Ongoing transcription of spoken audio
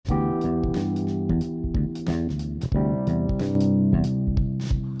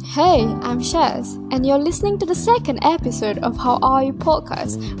Hey, I'm Shaz, and you're listening to the second episode of How Are You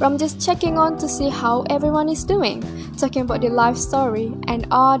podcast, where I'm just checking on to see how everyone is doing, talking about their life story, and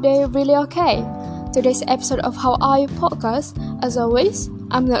are they really okay? Today's episode of How Are You podcast, as always,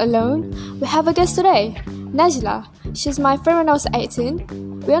 I'm not alone. We have a guest today, Najla. She's my friend when I was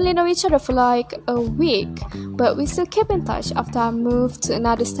 18. We only know each other for like a week, but we still keep in touch after I moved to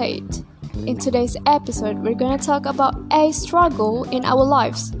another state. In today's episode, we're going to talk about a struggle in our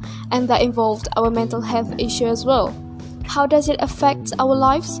lives, and that involved our mental health issue as well. How does it affect our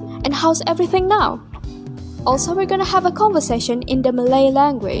lives, and how's everything now? Also, we're going to have a conversation in the Malay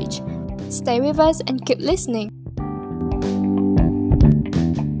language. Stay with us and keep listening.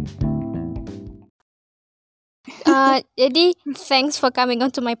 Jadi, thanks for coming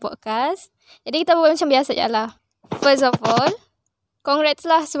on to my podcast. Jadi, kita buat macam biasa je lah. First of all, congrats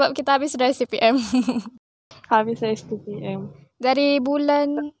lah sebab kita habis sudah SPM. Habis SPM. Dari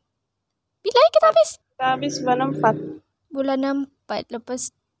bulan... Bila kita habis? Kita habis bulan 4. Bulan 4.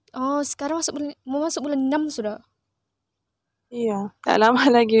 Lepas... Oh, sekarang mau masuk bulan 6 sudah. Iya. Tak lama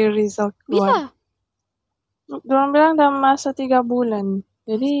lagi result Bila? keluar. Diorang bilang dalam masa 3 bulan.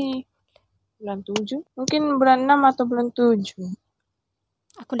 Jadi... bulan 7. Mungkin bulan 6 atau bulan 7.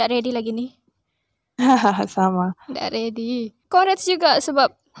 Aku tak ready lagi ni. Sama. Tak ready. Congrats juga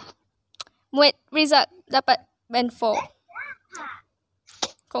sebab Muat result dapat band 4.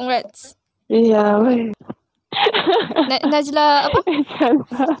 Congrats. Iya, weh. Najla apa?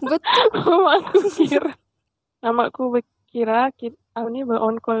 Betul. Namaku berkira aku ni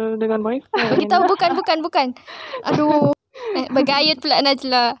ber-on call dengan boyfriend. Beritahu bukan. Aduh. Bergayut pula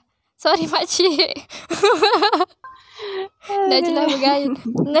Najla. Sorry makcik. Najla bergayut.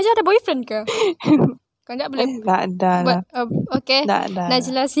 Najla ada boyfriend ke? Kau tak boleh. Tak ada lah. Okay. Tak ada.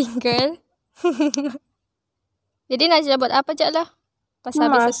 Najla single. Jadi Najla buat apa je lah? Pas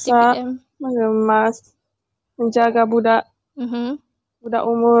habis SPM. Mengemas. Menjaga budak. Budak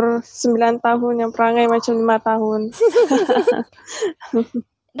umur 9 tahun yang perangai macam 5 tahun.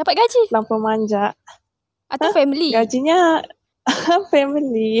 Dapat gaji? Lampau manja. Atau family? Gajinya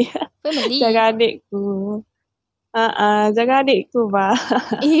family. Jaga adikku. Jaga adikku, bah.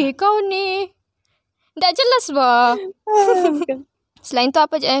 Kau ni. Tak jelas, bah. Selain tu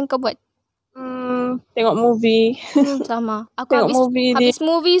apa je yang kau buat? Tengok movie. Sama. Aku Tengok habis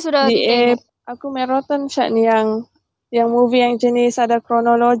movie sudah di app. Aku marathon Syat ni yang movie yang jenis ada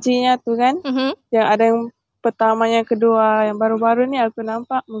kronologinya tu kan. Yang ada yang pertama, yang kedua, yang baru-baru ni aku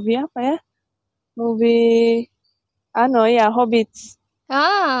nampak movie apa ya? Movie Hobbits.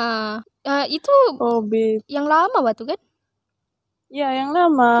 Itu Hobbit. yang lama batu kan? Ya, yang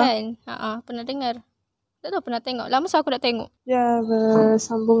lama. Kan? Pernah dengar. Tak tahu pernah tengok. Lama aku nak tengok. Ya,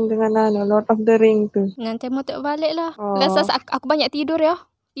 bersambung dengan Lord of the Ring tu. Nanti mau tengok balik lah. Lepas aku banyak tidur ya.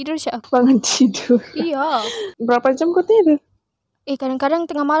 Tidur Syak. Bangun tidur. Iya. Berapa jam kau tidur? Kadang-kadang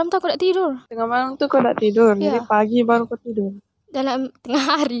tengah malam tu aku tak tidur. Tengah malam tu kau tak tidur. Ya. Jadi pagi baru kau tidur. Dalam tengah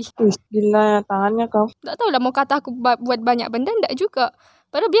hari. Gila tangannya kau. Tak tahulah mau kata aku buat banyak benda. Tak juga.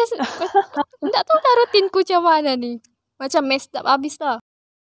 Padahal biasa. Tak tahu dah rutinku macam mana ni. Macam messed up habis lah.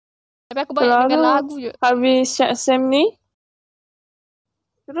 Tapi aku banyak dengan lagu je. Habis Syam ni.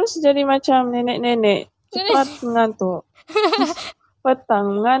 Terus jadi macam nenek-nenek. Cepat mengantuk.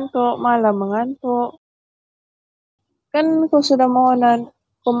 Petang mengantuk. Malam mengantuk. Kan kau sudah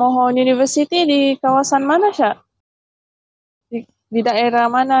pemohon universiti di kawasan mana Syak? Di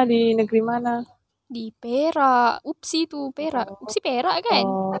daerah mana? Di negeri mana? Di Perak. Upsi tu Perak. Upsi Perak kan?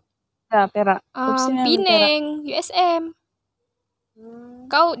 Ya, Perak. Penang, USM.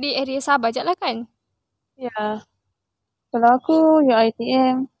 Kau di area Sabah je lah kan? Ya. Kalau aku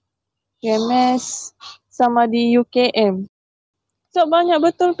UiTM, UMS, sama di UKM. So banyak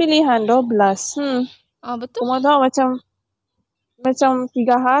betul pilihan, 12. Betul. Kamu tahu macam 3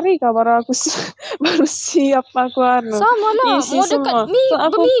 hari kah baru aku baru siap aku Sama lah. Mau dekat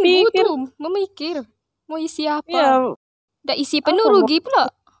berminggu pikir, tu. Memikir. Mau isi apa? Ya. Dah isi penuh rugi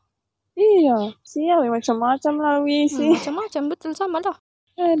pula. Iya. Siap macam-macam lah isi. Macam-macam betul sama lah.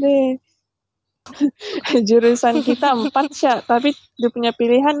 Aduh. Jurusan kita 4 Syak. Tapi dia punya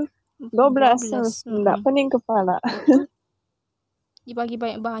pilihan 12. Tak pening kepala. Dibagi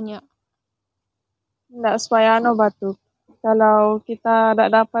banyak-banyak. Tak supaya batu. Kalau kita tak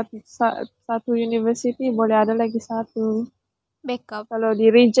dapat satu universiti, boleh ada lagi satu. Backup. Kalau di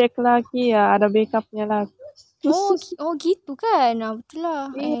reject lagi, ya ada backupnya lagi. Oh gitu kan? Betul lah.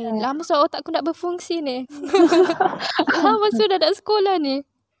 Yeah. Lama sudah otakku nak berfungsi ni. Lama sudah nak sekolah ni.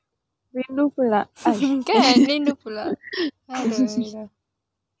 Rindu pula. Kan? Rindu pula. Aduh.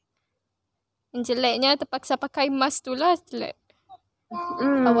 Yang jeleknya terpaksa pakai mask tu lah jelek.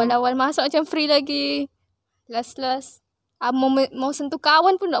 Awal-awal masuk macam free lagi. Last mau sentuh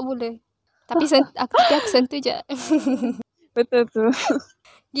kawan pun tak boleh. Tapi aku sentuh je. Betul tu.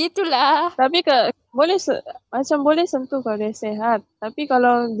 Gitulah. Tapi macam boleh sentuh kalau dia sehat. Tapi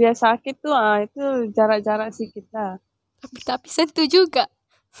kalau dia sakit tu itu jarak-jarak sikit lah. Tapi sentuh juga.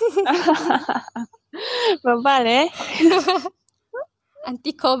 Bebal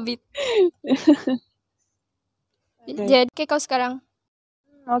Anti COVID. Jadi kau sekarang?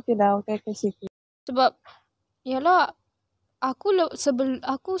 Okey dah, okey sikit. Sebab yalah aku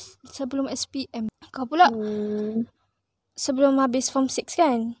sebelum SPM. Kau pula sebelum habis form 6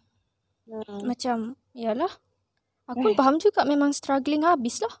 kan? Macam yalah. Aku faham juga memang struggling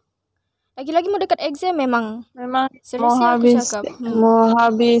habis lah. Lagi-lagi mau dekat exam memang mau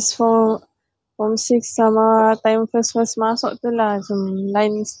habis form 6 sama time first masuk tu lah macam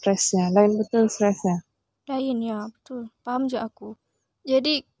lain stresnya. Lain betul stresnya. Lain ya, betul. Faham je aku.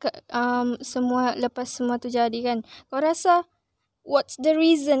 Jadi lepas semua tu jadi kan, kau rasa what's the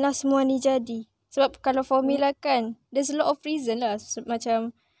reason lah semua ni jadi? Sebab kalau formula kan, there's a lot of reason lah.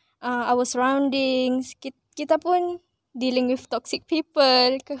 Macam our surroundings, kita pun dealing with toxic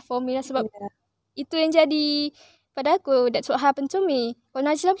people ke formula sebab itu yang jadi pada aku. That's what happened to me. Kau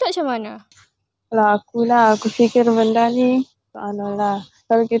Najla pula macam mana? Aku fikir benda ni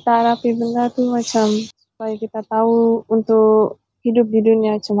kalau kita hadapi benda tu macam supaya kita tahu untuk hidup di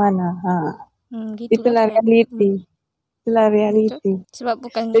dunia macam mana. Itulah kan reality. Itulah reality. Sebab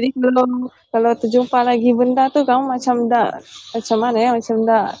bukan. Jadi kalau terjumpa lagi benda tu kamu macam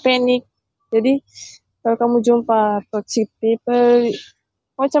panik. Jadi kalau kamu jumpa toxic people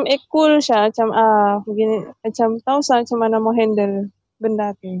macam cool Syah, macam begini, macam tahu Syah macam mana mau handle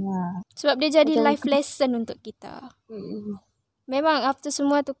benda tu. Sebab dia jadi life lesson untuk kita. Memang after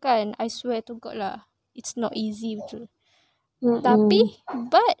semua tu kan, I swear to God lah, it's not easy betul. Tapi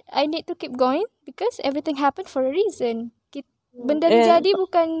but I need to keep going because everything happened for a reason. Benda ni jadi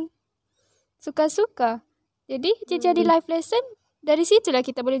bukan suka-suka. Jadi dia jadi life lesson. Dari situlah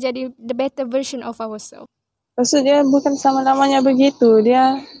kita boleh jadi the better version of ourselves. Maksud dia bukan sama-lamanya begitu.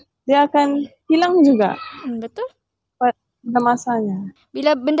 Dia akan hilang juga. Betul. Pada masanya.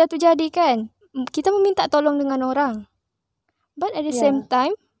 Bila benda tu jadi kan, kita meminta tolong dengan orang. But at the same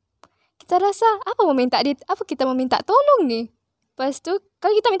time, kita rasa apa kita meminta tolong ni? Lepas tu,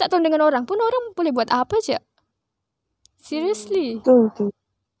 kalau kita minta tolong dengan orang pun, orang boleh buat apa je? Seriously. Betul.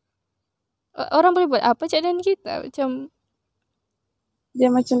 Orang boleh buat apa je dan kita macam dia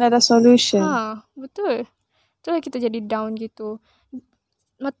macam ada solution. Betul. Itulah kita jadi down gitu.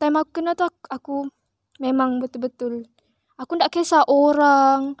 Time aku kena tu aku memang betul-betul aku tak kisah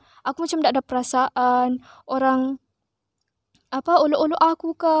orang. Aku macam tak ada perasaan. Orang olok-olok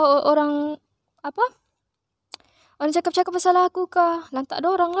aku ke, orang cakap-cakap pasal aku ke. Lantak ada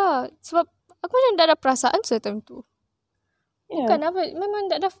orang lah. Sebab aku macam tak ada perasaan time tu. Bukan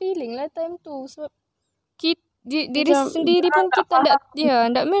memang tak ada feeling lah time tu. Sebab diri sendiri pun kita tak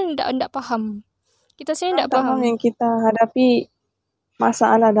faham. Kita sendiri tak faham. Yang kita hadapi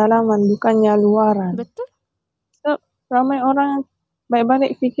masalah dalaman bukannya luaran. Betul. So, ramai orang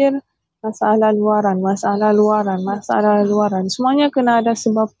baik-baik fikir masalah luaran. Semuanya kena ada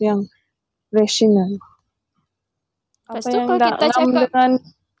sebab yang rasional.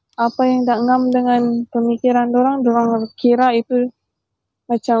 Apa yang tak ngam dengan pemikiran dorang kira itu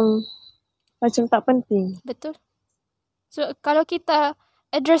macam tak penting. Betul. So, kalau kita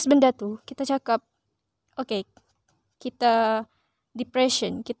address benda tu, kita cakap, okay, kita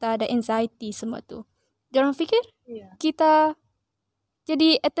depression, kita ada anxiety semua tu. Diorang fikir kita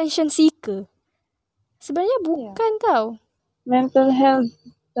jadi attention seeker. Sebenarnya bukan tau. Mental health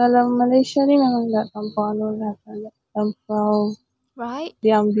dalam Malaysia ni memang tak tampau right.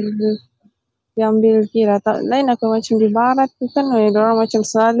 Diambil kira. Tak lain aku macam di barat tu kan, diorang macam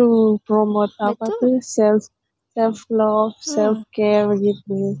selalu promote self love, self care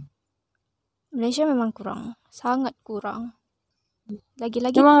begitu. Malaysia memang kurang, sangat kurang.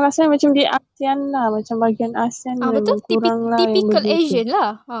 Lagi-lagi memang rasanya macam di ASEAN lah, macam bagian ASEAN memang betul, kurang lah. Typical Asian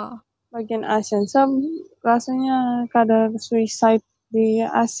lah. Bagian ASEAN. So rasanya kadar suicide di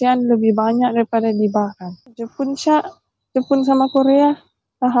ASEAN lebih banyak daripada di barat. Jepun sama Korea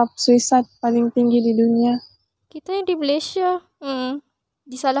tahap suicide paling tinggi di dunia. Kita yang di Malaysia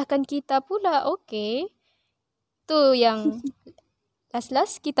disalahkan kita pula. Okay, tu yang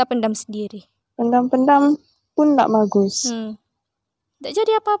last kita pendam sendiri. Pendam pun tak bagus. Tak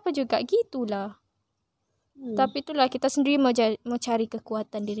jadi apa-apa juga. Gitulah. Tapi itulah kita sendiri mau cari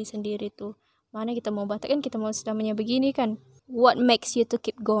kekuatan diri sendiri tu. Mana kita mau batalkan, kita mau selamanya begini kan. What makes you to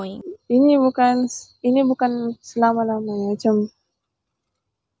keep going? Ini bukan selama-lamanya. Macam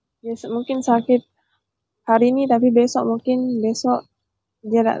mungkin sakit hari ni tapi besok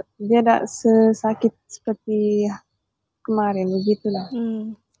dia tak sesakit seperti kemarin, begitulah.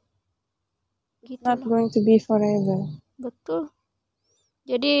 It's not Gitulah. going to be forever. Betul.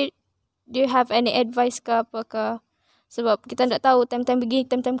 Jadi, do you have any advice ke apa ke? Sebab kita tak tahu time-time begini,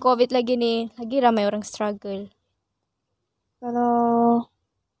 time-time COVID lagi ni, lagi ramai orang struggle. Kalau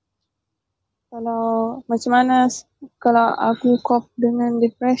macam mana kalau aku cope dengan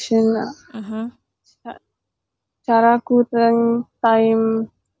depression, cara aku time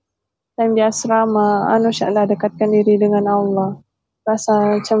di asrama, insyaAllah dekatkan diri dengan Allah.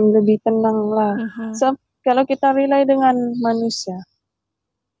 Rasa macam lebih tenang lah. So, kalau kita rely dengan manusia,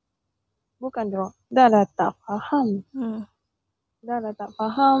 bukan dah lah tak faham. Dah lah tak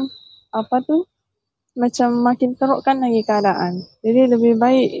faham apa tu, macam makin terukkan lagi keadaan. Jadi lebih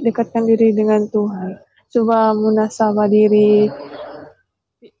baik dekatkan diri dengan Tuhan. Cuba muhasabah diri.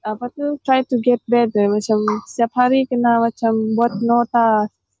 Try to get better. Macam setiap hari kena macam buat nota.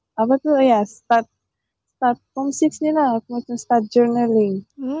 Start form 6 ni lah. Aku macam start journaling.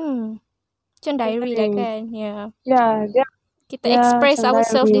 Macam diary lah kan. Ya, kita express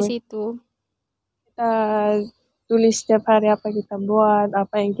ourselves di situ. Kita tulis setiap hari apa kita buat,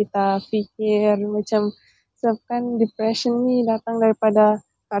 apa yang kita fikir. Macam sebab kan depression ni datang daripada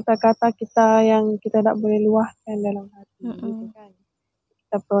kata-kata kita yang kita tak boleh luahkan dalam hati. Gitu kan.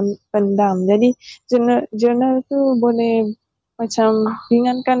 Kita pendam. Jadi journal tu boleh macam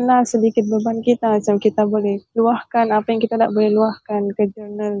ringankanlah sedikit beban kita. Macam kita boleh luahkan apa yang kita tak boleh luahkan ke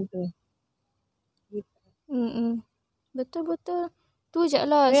journal tu. Gitu. Betul-betul. Tu je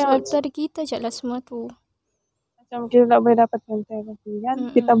lah. Sebab dari kita je lah semua tu. Macam kita tak boleh dapatkan terapi kan.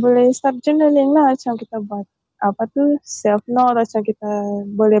 Kita boleh start journaling lah. Macam kita buat self-note. Macam kita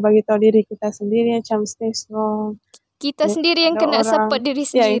boleh bagi tahu diri kita sendiri. Macam stay strong. Kita sendiri yang kena support diri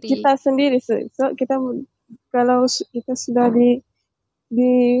sendiri. Ya, kita sendiri. So kita, kalau kita sudah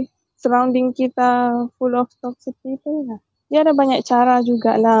di surrounding kita full of toxic people lah. Dia ada banyak cara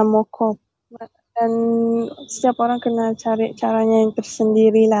jugalah mau cope. Dan setiap orang kena cari caranya yang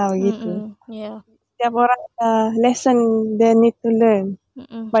tersendiri lah begitu. Setiap orang lesson they need to learn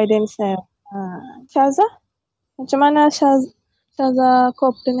by themselves. Syaza? Macam mana Syaza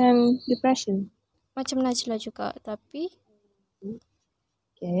cope dengan depression? Macam Najla juga. Tapi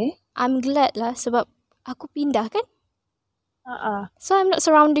okay, I'm glad lah sebab aku pindah kan. So I'm not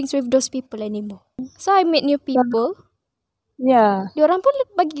surroundings with those people anymore. So I meet new people. Diorang pun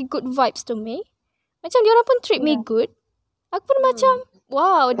bagi good vibes to me. Macam diorang pun treat me good. Aku pun macam,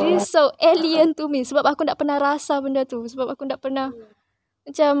 wow, this is so alien to me. Sebab aku tak pernah rasa benda tu. Sebab aku tak pernah,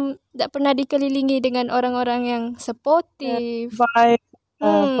 macam tak pernah dikelilingi dengan orang-orang yang supportive. Vibe,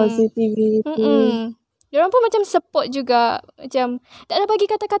 positivity. Diorang pun macam support juga. Macam, tak ada bagi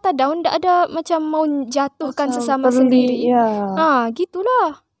kata-kata down. Tak ada macam mau jatuhkan sesama sendiri.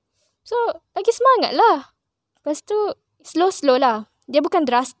 Gitulah. So, lagi semangat lah. Lepas tu, slow-slow lah. Dia bukan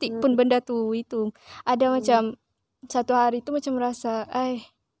drastik pun benda tu. Itu. Ada macam, satu hari tu macam rasa,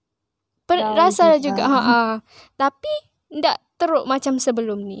 rasa juga. Tapi, tak teruk macam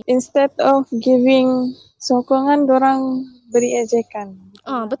sebelum ni. Instead of giving sokongan, dorang beri ejekan.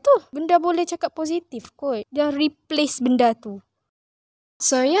 Betul. Benda boleh cakap positif kot. Dia replace benda tu.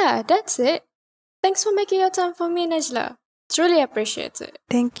 So yeah, that's it. Thanks for making your time for me, Najla. Truly appreciate it.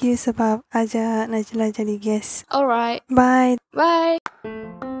 Thank you sebab ajak Najla jadi guest. Alright. Bye. Bye.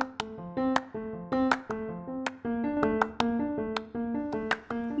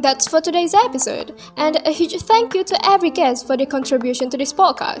 That's for today's episode, and a huge thank you to every guest for their contribution to this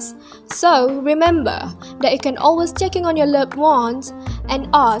podcast. So remember that you can always check in on your loved ones and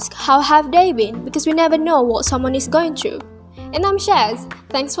ask how have they been, because we never know what someone is going through. And I'm Shaz.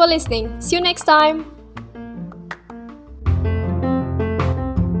 Thanks for listening. See you next time.